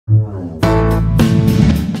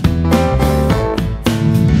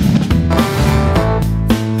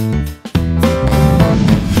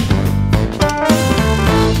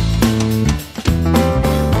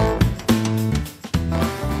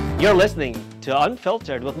You're listening to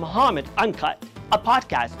Unfiltered with Muhammad Uncut, a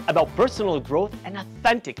podcast about personal growth and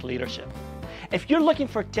authentic leadership. If you're looking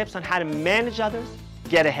for tips on how to manage others,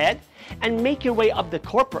 get ahead, and make your way up the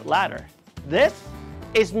corporate ladder, this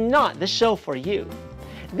is not the show for you.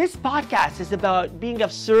 This podcast is about being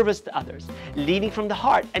of service to others, leading from the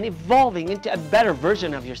heart, and evolving into a better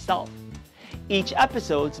version of yourself. Each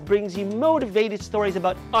episode brings you motivated stories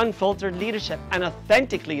about unfiltered leadership and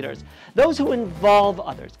authentic leaders, those who involve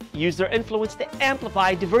others, use their influence to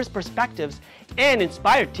amplify diverse perspectives, and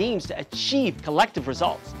inspire teams to achieve collective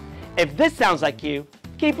results. If this sounds like you,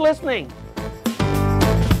 keep listening.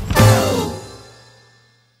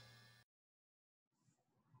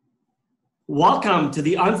 Welcome to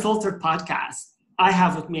the Unfiltered Podcast. I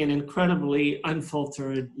have with me an incredibly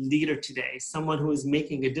unfiltered leader today, someone who is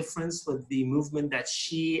making a difference with the movement that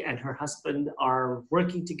she and her husband are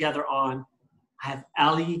working together on. I have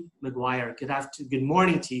Allie McGuire. Good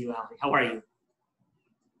morning to you, Allie. How are you?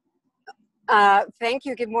 Thank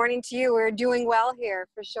you. Good morning to you. We're doing well here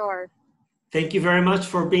for sure. Thank you very much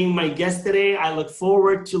for being my guest today. I look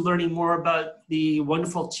forward to learning more about the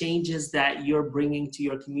wonderful changes that you're bringing to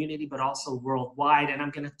your community, but also worldwide. And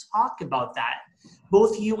I'm going to talk about that.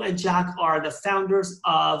 Both you and Jack are the founders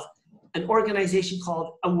of an organization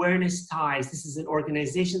called Awareness Ties. This is an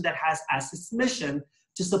organization that has as its mission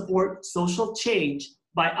to support social change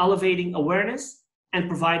by elevating awareness and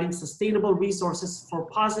providing sustainable resources for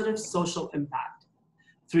positive social impact.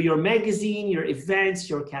 Through your magazine, your events,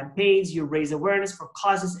 your campaigns, you raise awareness for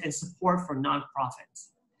causes and support for nonprofits.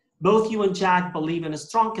 Both you and Jack believe in a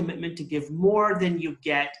strong commitment to give more than you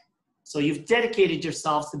get. So you've dedicated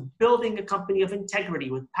yourselves to building a company of integrity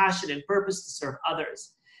with passion and purpose to serve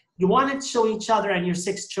others. You wanted to show each other and your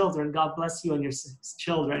 6 children, God bless you and your 6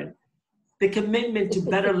 children, the commitment to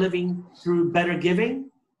better living through better giving.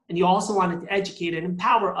 And you also wanted to educate and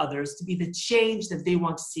empower others to be the change that they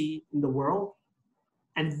want to see in the world.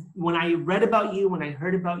 And when I read about you, when I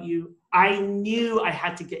heard about you, I knew I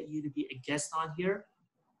had to get you to be a guest on here.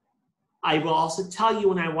 I will also tell you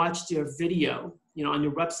when I watched your video, on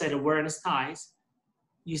your website, Awareness Ties,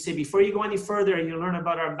 you say before you go any further and you learn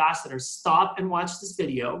about our ambassadors, stop and watch this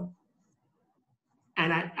video.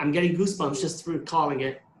 And I'm getting goosebumps just through calling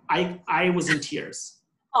it. I was in tears.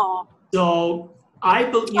 Oh. So I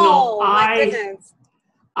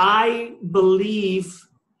believe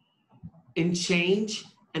in change,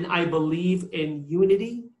 and I believe in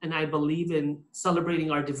unity, and I believe in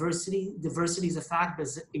celebrating our diversity. Diversity is a fact, but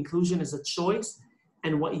inclusion is a choice.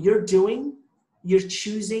 And what you're doing, you're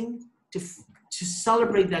choosing to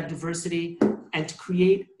celebrate that diversity and to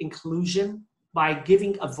create inclusion by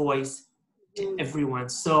giving a voice to everyone.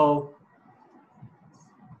 So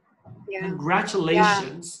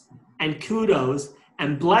congratulations and kudos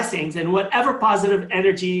and blessings and whatever positive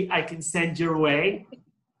energy I can send your way.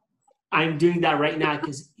 I'm doing that right now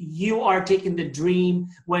because you are taking the dream.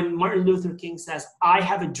 When Martin Luther King says, I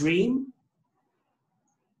have a dream,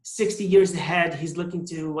 60 years ahead, he's looking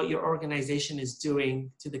to what your organization is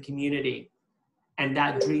doing to the community. And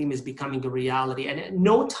that dream is becoming a reality. And at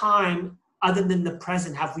no time other than the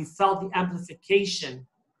present have we felt the amplification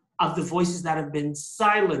of the voices that have been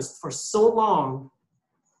silenced for so long,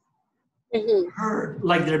 heard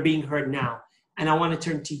like they're being heard now. And I want to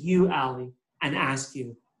turn to you, Allie, and ask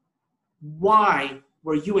you, why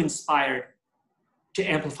were you inspired to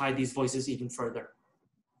amplify these voices even further?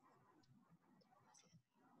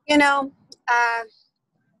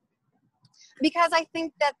 Because I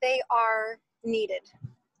think that they are needed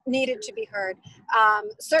to be heard.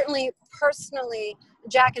 Certainly, personally,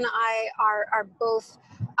 Jack and I are both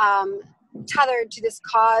tethered to this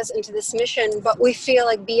cause and to this mission, but we feel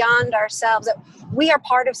like beyond ourselves that we are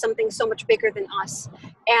part of something so much bigger than us.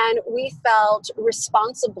 And we felt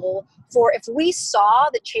responsible for, if we saw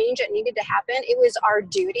the change that needed to happen, it was our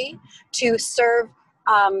duty to serve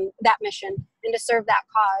that mission and to serve that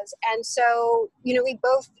cause. And so, we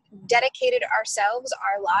both dedicated ourselves,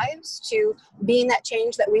 our lives, to being that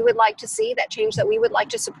change that we would like to see, that change that we would like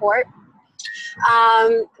to support.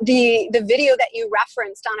 The video that you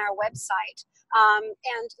referenced on our website,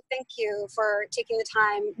 and thank you for taking the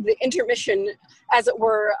time, the intermission, as it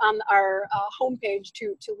were, on our homepage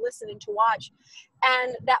to listen and to watch.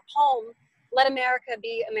 And that poem, Let America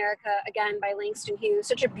Be America Again by Langston Hughes,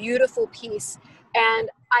 such a beautiful piece. And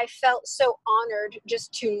I felt so honored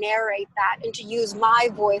just to narrate that and to use my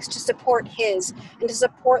voice to support his and to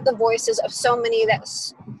support the voices of so many that,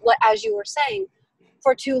 as you were saying,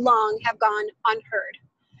 for too long have gone unheard.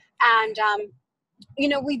 And,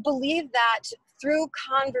 we believe that through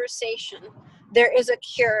conversation, there is a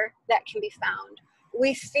cure that can be found.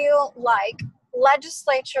 We feel like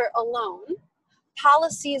legislature alone,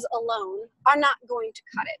 policies alone are not going to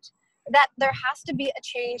cut it. That there has to be a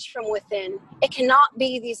change from within. It cannot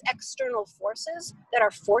be these external forces that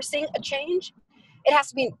are forcing a change. It has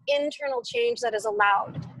to be an internal change that is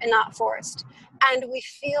allowed and not forced. And we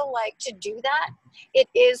feel like to do that, it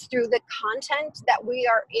is through the content that we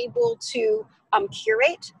are able to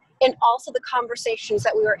curate, and also the conversations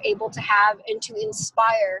that we are able to have and to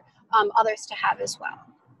inspire others to have as well.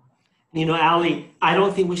 You know, Allie, I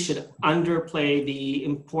don't think we should underplay the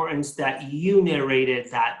importance that you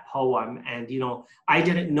narrated that poem. And, you know, I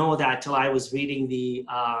didn't know that till I was reading the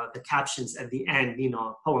captions at the end, you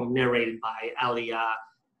know, poem narrated by Allie.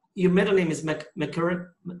 Your middle name is McGuire?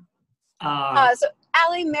 So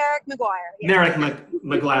Allie Merrick McGuire. Yeah. Merrick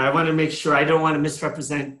McGuire. I want to make sure I don't want to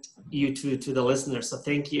misrepresent you to the listener. So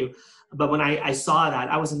thank you. But when I saw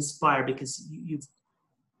that, I was inspired because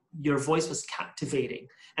your voice was captivating.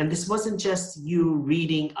 And this wasn't just you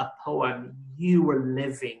reading a poem, you were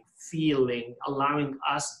living, feeling, allowing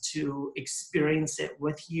us to experience it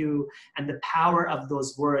with you, and the power of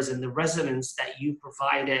those words and the resonance that you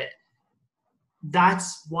provided.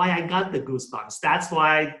 That's why I got the goosebumps. That's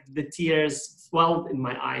why the tears welled in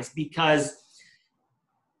my eyes, because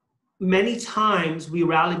many times we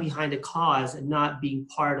rally behind a cause and not being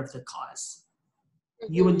part of the cause.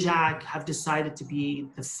 You and Jack have decided to be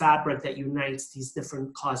the fabric that unites these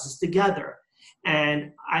different causes together.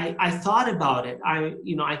 And I thought about it. I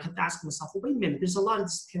kept asking myself, well, wait a minute, there's a lot of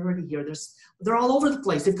disparity here. They're all over the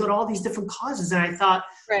place. They've got all these different causes. And I thought,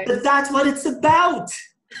 right, but that's what it's about,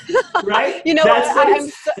 right? You know what?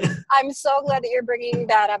 I'm so glad that you're bringing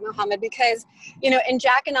that up, Mohammed, because, you know, and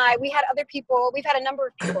Jack and I, we've had a number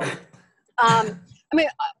of people. I mean,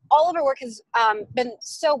 all of our work has been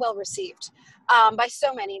so well received by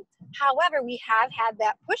so many. However, we have had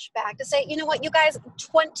that pushback to say, you know what, you guys,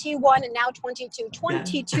 21 and now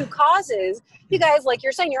 22 causes. You guys, like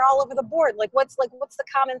you're saying, you're all over the board. What's the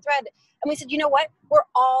common thread? And we said, you know what, we're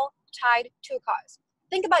all tied to a cause.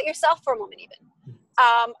 Think about yourself for a moment even.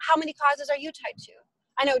 How many causes are you tied to?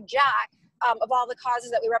 I know Jack, of all the causes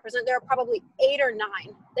that we represent, there are probably 8 or 9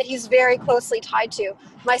 that he's very closely tied to.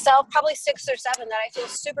 Myself, probably 6 or 7 that I feel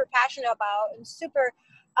super passionate about and super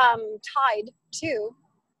tied to.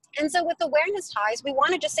 And so with awareness ties, we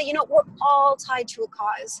want to just say, you know, we're all tied to a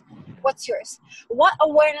cause. What's yours? What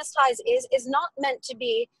awareness ties is not meant to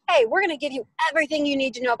be, hey, we're going to give you everything you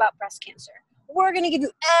need to know about breast cancer. We're going to give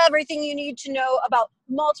you everything you need to know about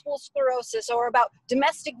multiple sclerosis or about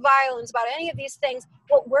domestic violence, about any of these things.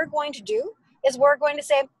 What we're going to do is we're going to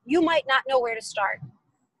say, you might not know where to start.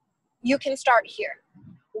 You can start here.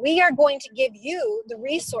 We are going to give you the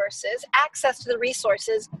resources, access to the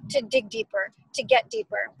resources to dig deeper, to get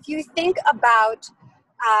deeper. If you think about,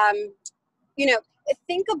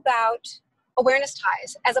 think about awareness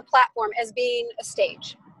ties as a platform, as being a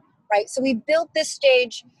stage, right? So we built this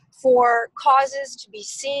stage for causes to be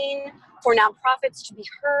seen, for nonprofits to be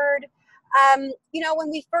heard. When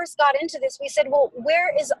we first got into this, we said, well,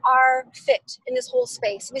 where is our fit in this whole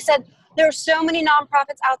space? We said, there are so many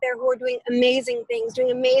nonprofits out there who are doing amazing things,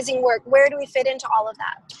 doing amazing work. Where do we fit into all of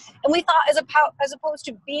that? And we thought, as opposed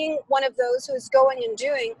to being one of those who is going and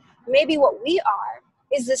doing, maybe what we are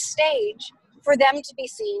is the stage for them to be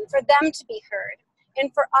seen, for them to be heard,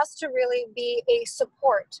 and for us to really be a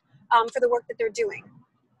support for the work that they're doing.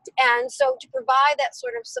 And so to provide that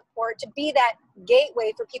sort of support, to be that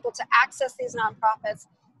gateway for people to access these nonprofits,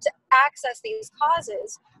 to access these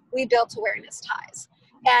causes, we built Awareness Ties.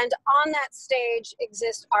 And on that stage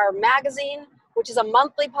exists our magazine, which is a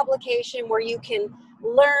monthly publication where you can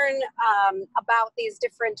learn about these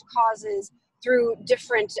different causes through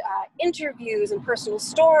different interviews and personal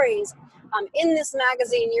stories. In this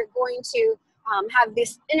magazine, you're going to have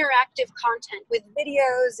this interactive content with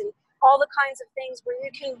videos and all the kinds of things where you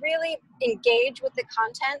can really engage with the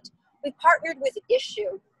content. We partnered with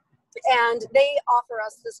Issue, and they offer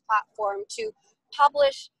us this platform to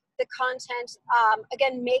publish the content,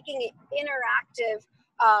 again, making it interactive,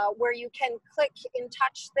 where you can click and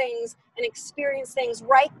touch things and experience things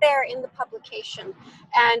right there in the publication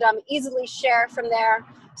and easily share from there.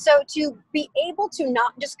 So to be able to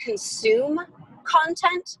not just consume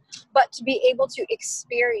content, but to be able to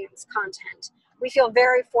experience content. We feel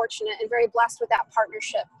very fortunate and very blessed with that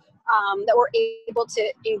partnership, that we're able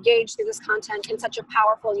to engage through this content in such a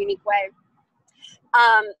powerful, unique way.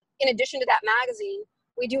 In addition to that magazine,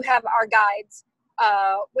 we do have our guides,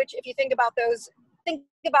 which if you think about those, think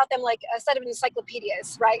about them like a set of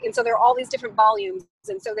encyclopedias, right? And so there are all these different volumes.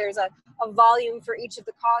 And so there's a volume for each of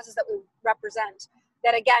the causes that we represent.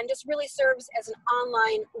 that again just really serves as an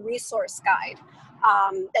online resource guide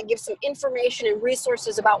that gives some information and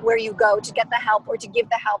resources about where you go to get the help or to give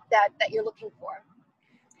the help that you're looking for.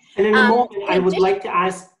 And in a moment, I would like to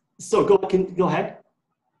ask, so go ahead.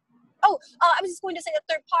 Oh, I was just going to say the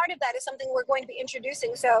third part of that is something we're going to be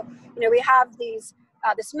introducing. So, you know, we have these,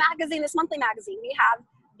 this magazine, this monthly magazine, we have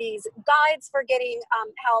these guides for getting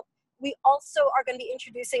help. We also are going to be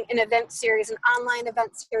introducing an event series, an online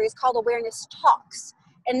event series called Awareness Talks.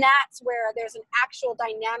 And that's where there's an actual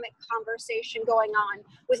dynamic conversation going on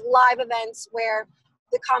with live events where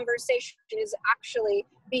the conversation is actually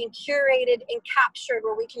being curated and captured,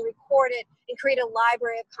 where we can record it and create a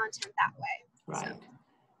library of content that way. Right. So.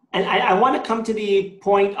 And I want to come to the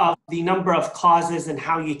point of the number of causes and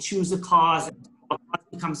how you choose a cause and how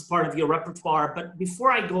it becomes part of your repertoire. But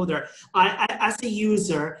before I go there, I as a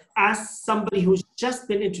user, as somebody who's just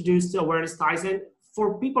been introduced to Awareness Ties, and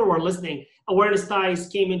for people who are listening, Awareness Ties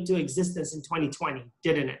came into existence in 2020,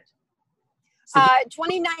 didn't it? So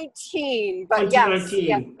 2019, but 2019.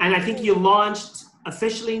 Yes. And I think you launched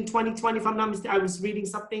officially in 2020, if I'm not mistaken. I was reading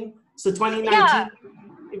something. So 2019. Yeah.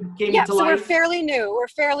 It came into so life. we're fairly new.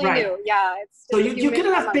 New. Yeah. It's so you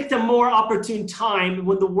couldn't have picked a more opportune time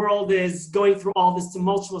when the world is going through all this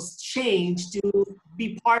tumultuous change to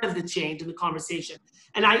be part of the change in the conversation.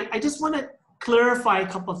 And I just want to clarify a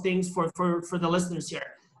couple of things for the listeners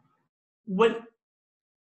here. When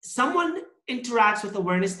someone interacts with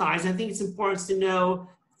Awareness Ties, I think it's important to know,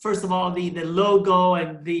 first of all, the logo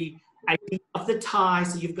and the idea of the tie.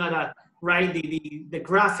 So you've got the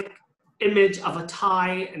graphic image of a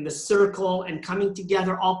tie and the circle and coming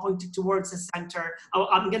together, all pointing towards the center.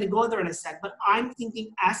 I'm going to go there in a sec, but I'm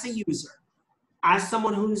thinking as a user, as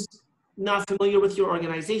someone who's not familiar with your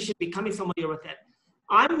organization, becoming familiar with it,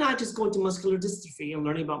 I'm not just going to muscular dystrophy and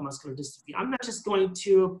learning about muscular dystrophy. I'm not just going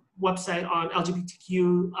to a website on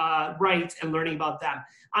LGBTQ rights and learning about them.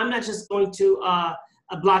 I'm not just going to a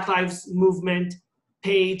Black Lives Movement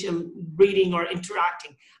page and reading or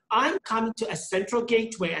interacting. I'm coming to a central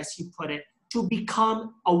gateway, as you put it, to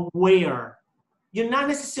become aware. You're not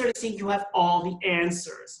necessarily saying you have all the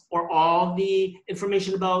answers or all the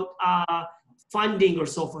information about funding or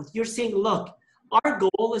so forth. You're saying, look, our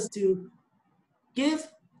goal is to give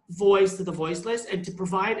voice to the voiceless and to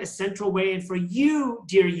provide a central way. And for you,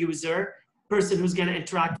 dear user, person who's going to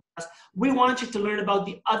interact with us, we want you to learn about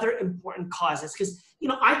the other important causes. Because, you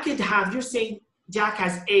know, I could have, you're saying, Jack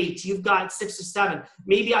has 8, you've got 6 or 7.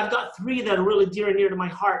 Maybe I've got 3 that are really dear and near to my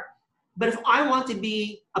heart. But if I want to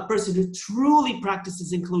be a person who truly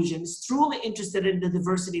practices inclusion, is truly interested in the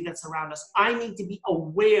diversity that's around us, I need to be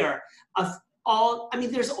aware of all, I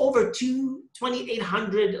mean, there's over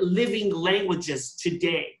 2,800 living languages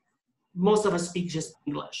today. Most of us speak just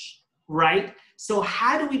English, right? So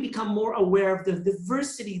how do we become more aware of the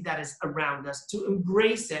diversity that is around us to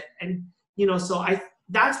embrace it? And, you know, so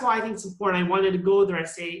that's why I think it's important. I wanted to go there and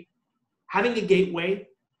say, having a gateway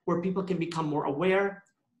where people can become more aware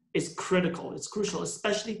is critical. It's crucial,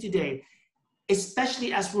 especially today,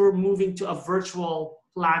 especially as we're moving to a virtual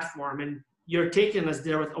platform, and you're taking us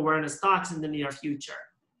there with Awareness Talks in the near future.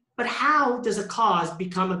 But how does a cause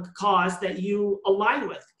become a cause that you align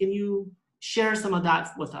with? Can you share some of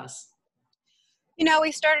that with us? You know,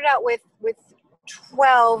 we started out with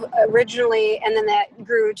 12 originally, and then that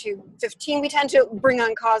grew to 15. We tend to bring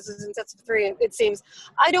on causes in sets of 3, it seems.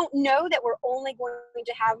 I don't know that we're only going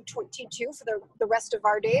to have 22 for the rest of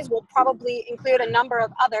our days. We'll probably include a number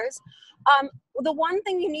of others. The one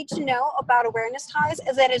thing you need to know about Awareness Ties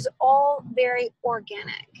is that it's all very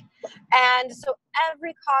organic. And so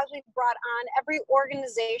every cause we've brought on, every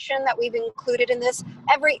organization that we've included in this,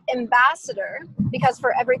 every ambassador, because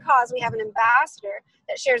for every cause we have an ambassador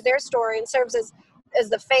that shares their story and serves as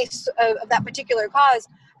the face of that particular cause,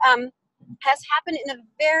 has happened in a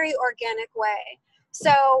very organic way.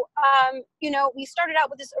 So, you know, we started out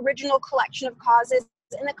with this original collection of causes,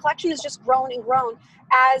 and the collection has just grown and grown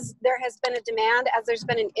as there has been a demand, as there's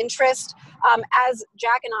been an interest, as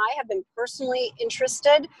Jack and I have been personally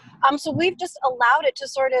interested. So we've just allowed it to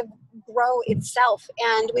sort of grow itself,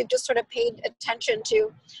 and we've just sort of paid attention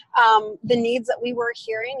to the needs that we were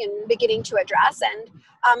hearing and beginning to address, and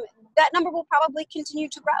that number will probably continue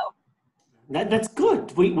to grow. That's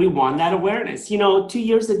good. We want that awareness. You know, 2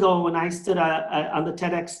 years ago when I stood on the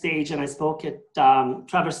TEDx stage and I spoke at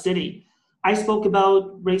Traverse City, I spoke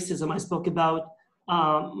about racism. I spoke about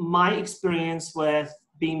my experience with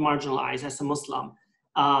being marginalized as a Muslim.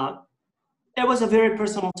 It was a very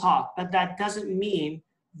personal talk, but that doesn't mean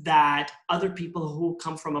that other people who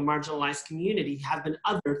come from a marginalized community have been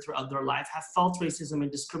othered throughout their life, have felt racism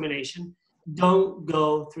and discrimination, don't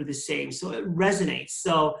go through the same. So it resonates.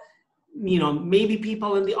 So, maybe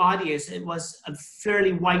people in the audience, it was a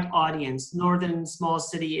fairly white audience, small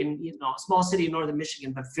city in northern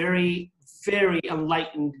Michigan, but very, very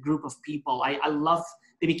enlightened group of people. I love,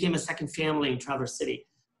 they became a second family in Traverse City.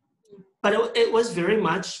 But it was very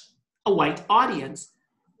much a white audience.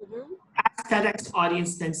 Mm-hmm. As TEDx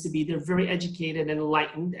audience tends to be, they're very educated and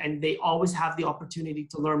enlightened, and they always have the opportunity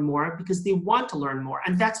to learn more because they want to learn more.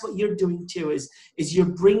 And that's what you're doing too, is you're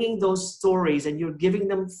bringing those stories and you're giving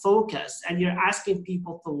them focus, and you're asking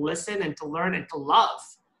people to listen and to learn and to love.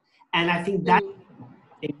 And I think that,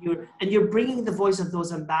 and you're bringing the voice of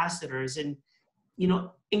those ambassadors. And,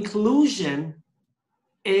 inclusion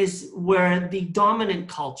is where the dominant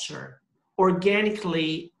culture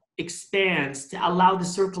organically expands to allow the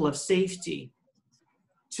circle of safety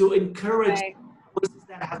to encourage voices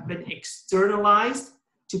that have been externalized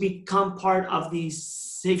to become part of the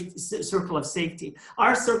circle of safety.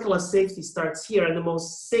 Our circle of safety starts here, and the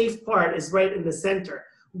most safe part is right in the center.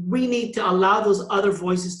 We need to allow those other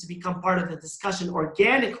voices to become part of the discussion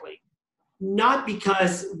organically, not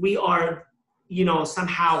because we are,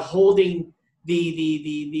 somehow holding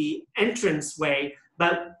the entrance way,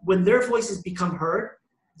 but when their voices become heard,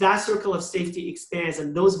 that circle of safety expands,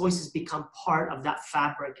 and those voices become part of that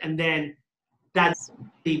fabric. And then that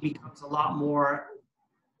becomes a lot more,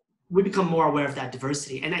 we become more aware of that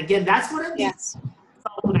diversity. And again, that's what I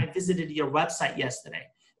felt when I visited your website yesterday.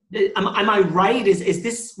 Am I right? Is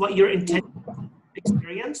this what your intended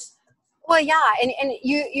experience? Well, yeah, and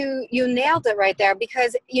you nailed it right there,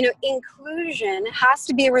 because inclusion has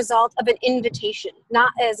to be a result of an invitation,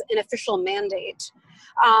 not as an official mandate.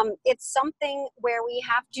 It's something where we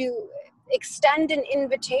have to extend an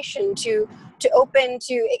invitation to open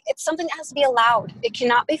to. It's something that has to be allowed. It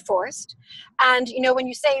cannot be forced. And when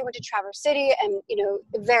you say you went to Traverse City and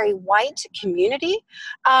a very white community,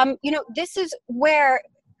 this is where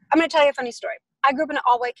I'm going to tell you a funny story. I grew up in an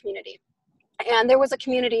all-white community. And there was a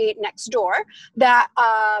community next door that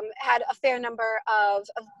had a fair number of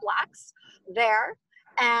blacks there.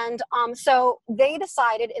 And so they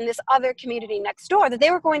decided in this other community next door that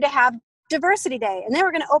they were going to have Diversity Day, and they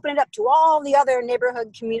were going to open it up to all the other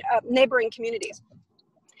neighboring communities.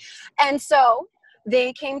 And so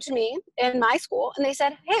they came to me in my school and they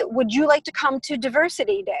said, hey, would you like to come to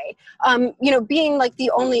Diversity Day? Being like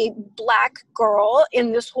the only black girl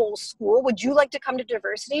in this whole school, would you like to come to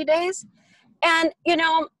Diversity Days? And,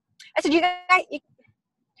 I said, you got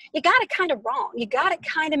it kind of wrong. You got it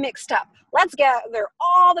kind of mixed up. Let's gather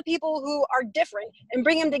all the people who are different and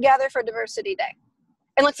bring them together for Diversity Day.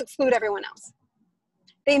 And let's exclude everyone else.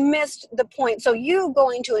 They missed the point. So you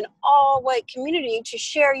going to an all-white community to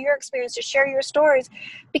share your experience, to share your stories,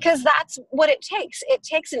 because that's what it takes. It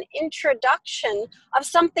takes an introduction of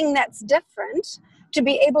something that's different to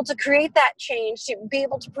be able to create that change, to be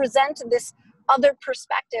able to present this other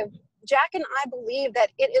perspective. Jack and I believe that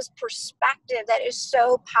it is perspective that is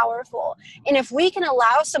so powerful. And if we can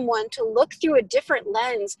allow someone to look through a different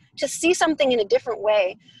lens, to see something in a different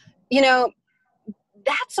way,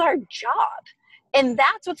 that's our job. And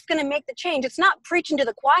that's what's going to make the change. It's not preaching to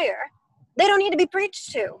the choir. They don't need to be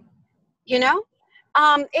preached to,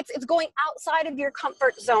 It's going outside of your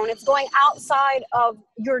comfort zone. It's going outside of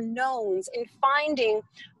your knowns and finding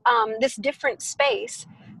this different space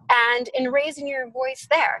and in raising your voice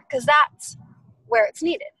there, because that's where it's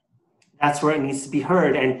needed. That's where it needs to be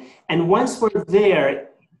heard. And once we're there,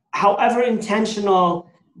 however intentional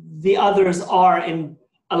the others are in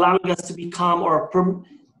allowing us to become, or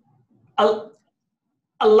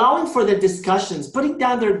allowing for the discussions, putting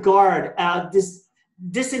down their guard,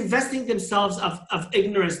 disinvesting themselves of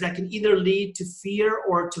ignorance that can either lead to fear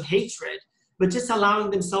or to hatred, but just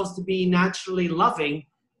allowing themselves to be naturally loving,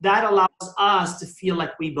 that allows us to feel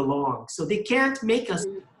like we belong. So they can't make us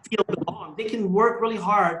feel belong. They can work really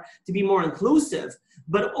hard to be more inclusive,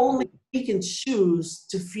 but only we can choose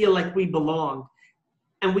to feel like we belong.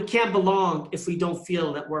 And we can't belong if we don't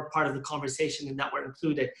feel that we're part of the conversation and that we're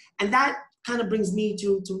included. And that kind of brings me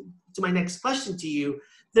to my next question to you.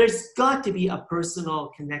 There's got to be a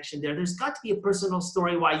personal connection there. There's got to be a personal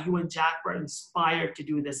story why you and Jack were inspired to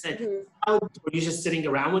do this. And were you just sitting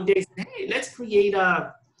around one day and said, hey, let's create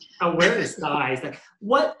a awareness guys? Like,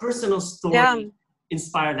 what personal story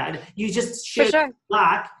inspired that? You just shared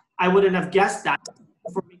black. I wouldn't have guessed that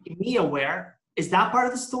for making me aware. Is that part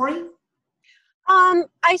of the story?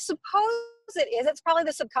 I suppose it is. It's probably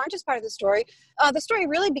the subconscious part of the story. The story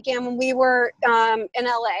really began when we were in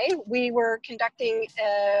LA. We were conducting,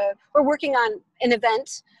 we're working on an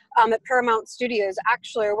event at Paramount Studios,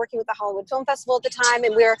 actually, are working with the Hollywood Film Festival at the time,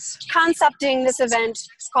 and we're concepting this event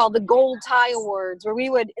called the Gold Tie Awards, where we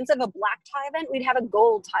would, instead of a black tie event, we'd have a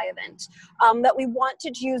gold tie event. That we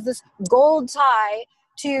wanted to use this gold tie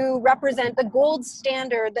to represent the gold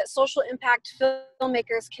standard that social impact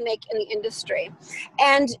filmmakers can make in the industry.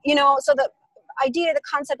 And, you know, so the idea, the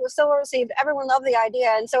concept was so well received, everyone loved the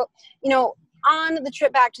idea. And so, you know, on the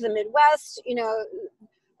trip back to the Midwest, you know,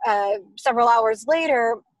 several hours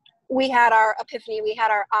later, we had our epiphany, we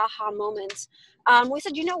had our aha moments. We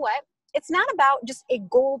said, you know what? It's not about just a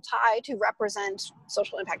gold tie to represent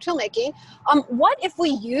social impact filmmaking. What if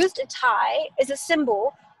we used a tie as a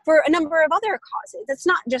symbol for a number of other causes? It's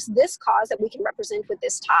not just this cause that we can represent with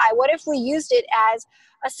this tie. What if we used it as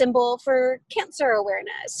a symbol for cancer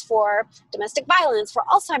awareness, for domestic violence, for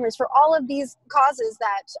Alzheimer's, for all of these causes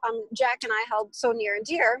that Jack and I held so near and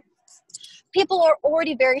dear? People are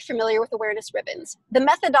already very familiar with awareness ribbons. The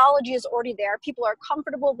methodology is already there. People are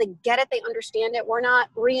comfortable, they get it, they understand it. We're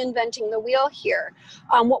not reinventing the wheel here.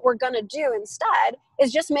 What we're gonna do instead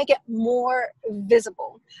is just make it more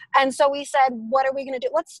visible. And so we said, what are we gonna do?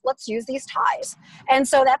 Let's use these ties. And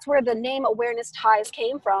so that's where the name Awareness Ties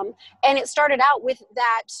came from. And it started out with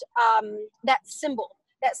that, that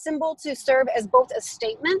symbol to serve as both a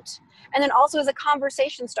statement and then also as a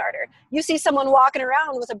conversation starter. You see someone walking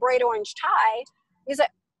around with a bright orange tie, you say,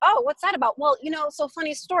 oh, what's that about? Well, you know, so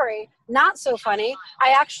funny story, not so funny. I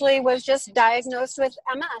actually was just diagnosed with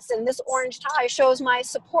MS, and this orange tie shows my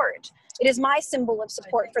support. It is my symbol of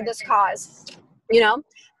support for this cause, you know?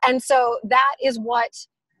 And so that is what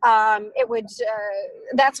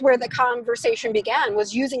that's where the conversation began,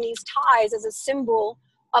 was using these ties as a symbol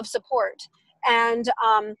of support. And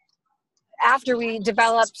after we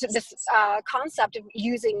developed this concept of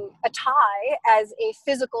using a tie as a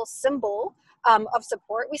physical symbol of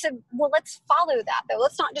support, we said, well, let's follow that though.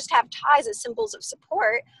 Let's not just have ties as symbols of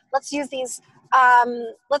support. Let's use these,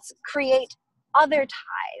 let's create other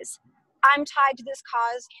ties. I'm tied to this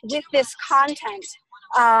cause with this content.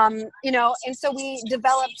 You know, and so we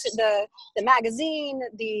developed the magazine,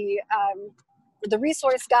 the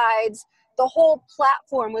resource guides. The whole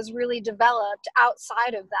platform was really developed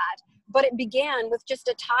outside of that, but it began with just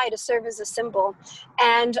a tie to serve as a symbol.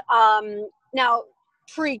 And now,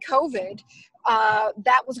 pre-COVID,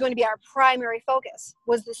 that was going to be our primary focus,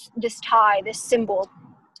 was this tie, this symbol.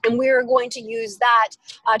 And we were going to use that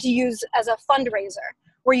to use as a fundraiser,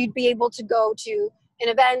 where you'd be able to go to an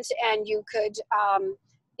event and you could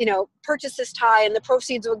you know, purchase this tie, and the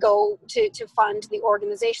proceeds would go to fund the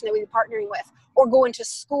organization that we'd be partnering with, or go into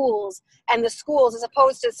schools, and the schools, as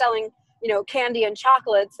opposed to selling, you know, candy and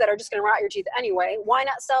chocolates that are just going to rot your teeth anyway, why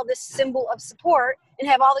not sell this symbol of support and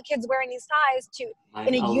have all the kids wearing these ties to,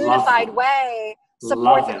 in a unified way,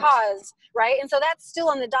 support the cause, right? And so that's still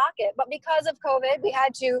on the docket. But because of COVID, we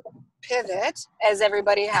had to pivot, as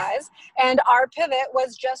everybody has, and our pivot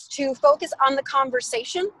was just to focus on the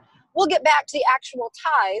conversation. We'll get back to the actual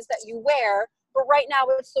ties that you wear, but right now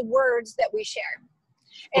it's the words that we share.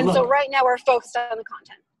 And so right now we're focused on the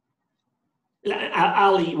content.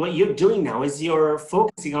 Allie, what you're doing now is you're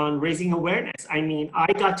focusing on raising awareness. I mean,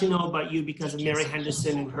 I got to know about you because of Mary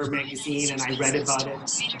Henderson and her magazine, and I read about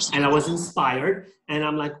it, and I was inspired, and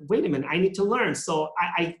I'm like, wait a minute, I need to learn. So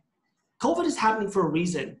COVID is happening for a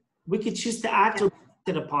reason. We could choose to act or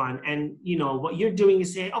it upon, and you know what you're doing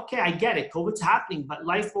is saying, okay, I get it, COVID's happening, but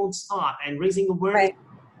life won't stop, and raising awareness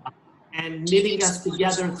and knitting us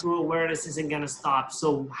together through awareness isn't going to stop.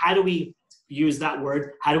 So how do we use that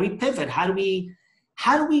word? How do we pivot? How do we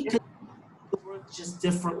the word just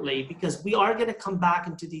differently? Because we are going to come back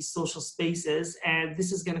into these social spaces, and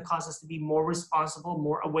this is going to cause us to be more responsible,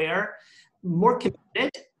 more aware, more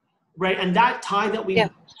committed, right? And that tie that we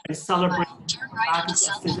celebrate back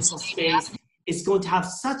into a physical space is going to have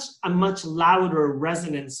such a much louder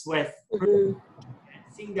resonance with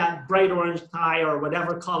seeing that bright orange tie or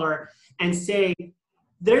whatever color and say,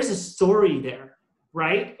 there's a story there,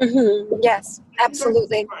 right? Yes,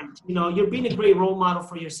 absolutely. You know, you're being a great role model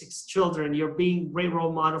for your 6 children. You're being a great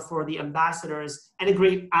role model for the ambassadors and a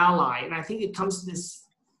great ally. And I think it comes to this,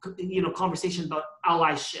 you know, conversation about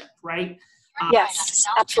allyship, right? Yes,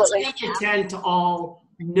 absolutely. We tend to all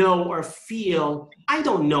know or feel, I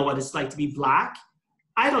don't know what it's like to be Black.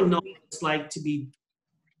 I don't know what it's like to be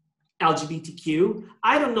LGBTQ.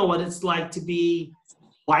 I don't know what it's like to be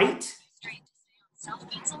white.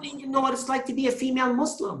 I don't even know what it's like to be a female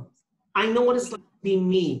Muslim. I know what it's like to be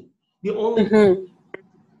me. The only what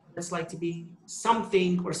it's like to be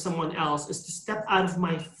something or someone else is to step out of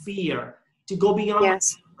my fear, to go beyond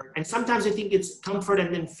my And sometimes I think it's comfort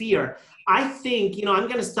and then fear. I think, I'm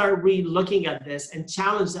going to start re-looking at this and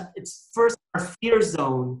challenge that it's first our fear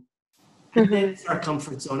zone and then it's our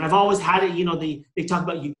comfort zone. I've always had it, they talk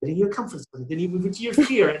about you getting your comfort zone, then you move into your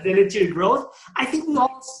fear, and then into your growth. I think we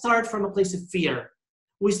all start from a place of fear.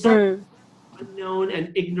 We start unknown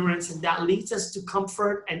and ignorance, and that leads us to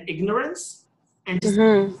comfort and ignorance, and just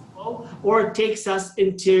or it takes us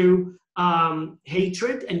into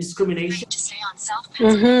hatred and discrimination.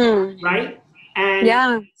 Right?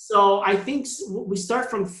 And so I think we start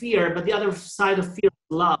from fear, but the other side of fear is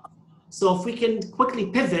love. So if we can quickly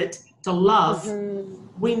pivot to love,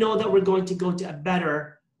 we know that we're going to go to a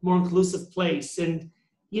better, more inclusive place. And,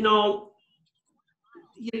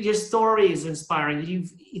 your story is inspiring.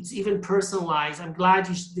 It's even personalized. I'm glad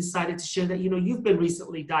you decided to share that, you've been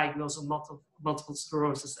recently diagnosed with multiple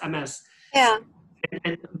sclerosis, MS. Yeah.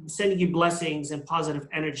 And sending you blessings and positive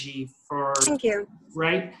energy for, thank you.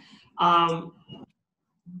 Right?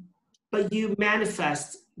 But you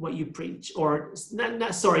manifest what you preach, or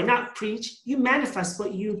not preach, you manifest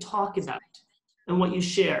what you talk about and what you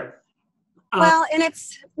share. Well, and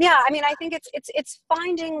it's, I think it's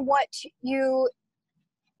finding what you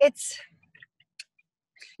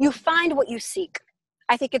find what you seek,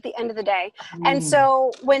 I think, at the end of the day. And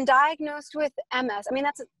so when diagnosed with MS,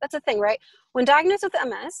 that's a thing, right? When diagnosed with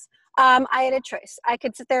MS, I had a choice. I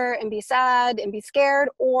could sit there and be sad and be scared,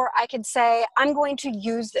 or I could say, I'm going to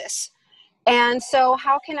use this. And so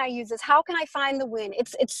how can I use this? How can I find the win?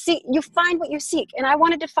 You find what you seek. And I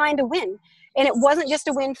wanted to find a win. And it wasn't just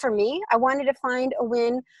a win for me. I wanted to find a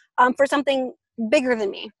win for something bigger than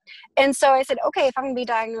me. And so I said, okay, if I'm going to be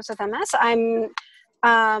diagnosed with MS,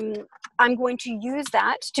 I'm going to use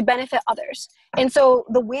that to benefit others. And so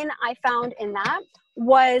the win I found in that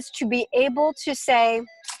was to be able to say,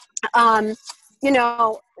 so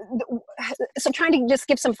trying to just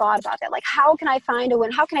give some thought about that. Like, how can I find a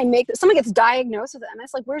win? How can I make this? Someone gets diagnosed with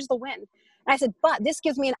MS, like, where's the win? And I said, but this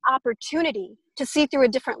gives me an opportunity to see through a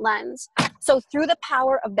different lens. So through the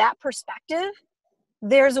power of that perspective,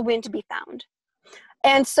 there's a win to be found.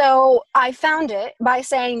 And so I found it by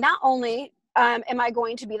saying, not only am I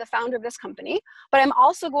going to be the founder of this company, but I'm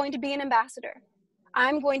also going to be an ambassador.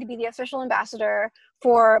 I'm going to be the official ambassador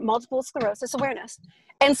for multiple sclerosis awareness.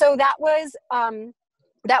 And so that was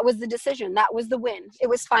the decision. That was the win. It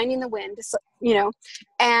was finding the win,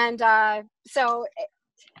 and so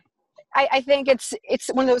I think it's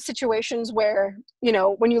one of those situations where,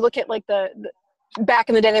 when you look at like the back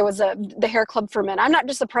in the day, there was the hair club for men. I'm not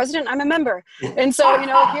just the president, I'm a member. And so,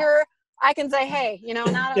 here I can say, hey,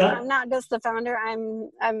 I'm not just the founder,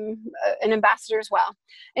 I'm an ambassador as well.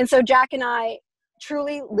 And so Jack and I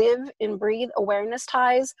truly live and breathe awareness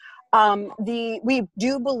ties. We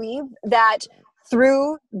do believe that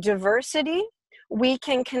through diversity, we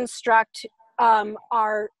can construct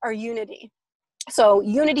our unity. So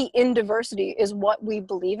unity in diversity is what we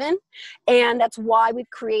believe in. And that's why we've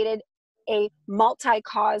created a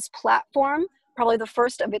multi-cause platform, probably the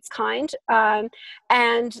first of its kind.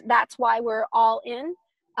 And that's why we're all in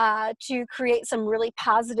to create some really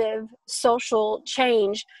positive social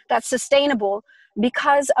change that's sustainable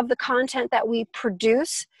because of the content that we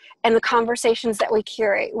produce and the conversations that we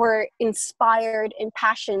curate. We're inspired,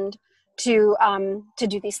 impassioned to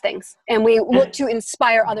do these things. And we look to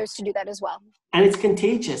inspire others to do that as well. And it's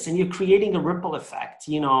contagious, and you're creating a ripple effect,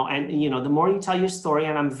 and the more you tell your story,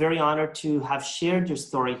 and I'm very honored to have shared your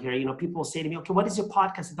story here. People say to me, okay, what is your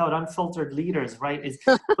podcast about? Unfiltered Leaders, right? Wait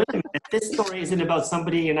a minute, this story isn't about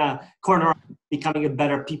somebody in a corner becoming a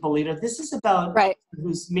better people leader. This is about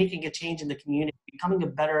who's making a change in the community, becoming a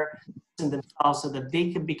better person themselves so that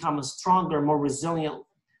they can become a stronger, more resilient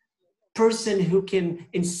person who can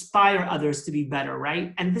inspire others to be better,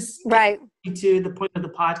 right? And this to the point of the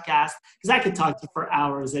podcast, because I could talk to you for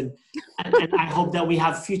hours, and I hope that we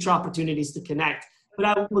have future opportunities to connect. But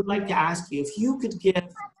I would like to ask you if you could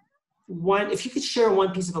share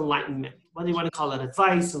one piece of enlightenment, whether you want to call it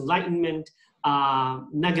advice, enlightenment,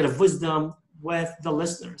 nugget of wisdom with the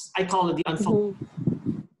listeners. I call it the unfold.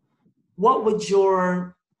 What would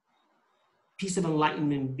your piece of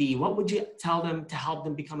enlightenment be? What would you tell them to help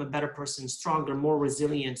them become a better person, stronger, more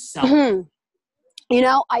resilient self?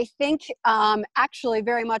 I think actually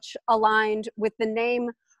very much aligned with the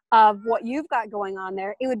name of what you've got going on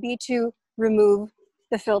there, it would be to remove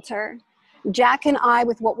the filter. Jack and I,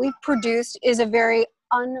 with what we've produced, is a very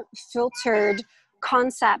unfiltered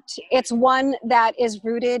concept. It's one that is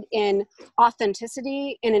rooted in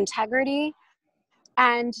authenticity, in integrity,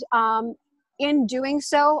 and in doing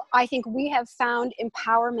so, I think we have found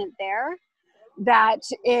empowerment there that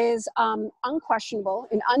is unquestionable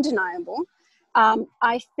and undeniable.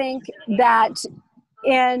 I think that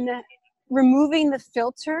in removing the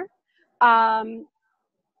filter,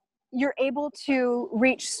 you're able to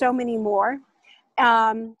reach so many more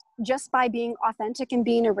just by being authentic and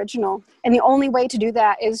being original. And the only way to do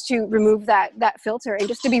that is to remove that filter and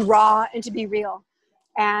just to be raw and to be real.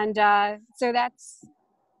 And so that's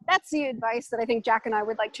the advice that I think Jack and I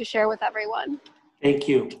would like to share with everyone. Thank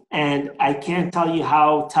you. And I can't tell you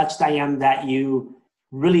how touched I am that you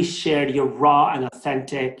really shared your raw and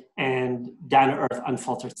authentic and down-to-earth,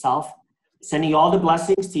 unfiltered self. Sending you all the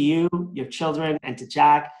blessings to you, your children, and to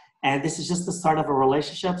Jack. And this is just the start of a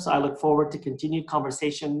relationship. So I look forward to continued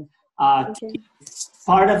conversation.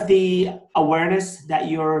 Part of the awareness that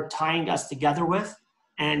you're tying us together with,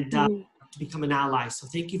 and to become an ally. So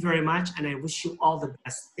thank you very much. And I wish you all the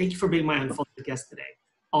best. Thank you for being my unfiltered guest today.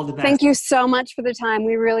 All the best. Thank you so much for the time.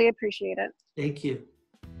 We really appreciate it. Thank you.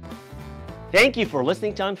 Thank you for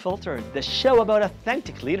listening to Unfiltered, the show about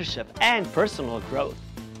authentic leadership and personal growth.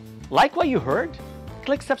 Like what you heard?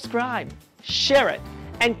 Click subscribe, share it,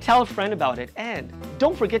 and tell a friend about it. And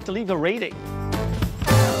don't forget to leave a rating.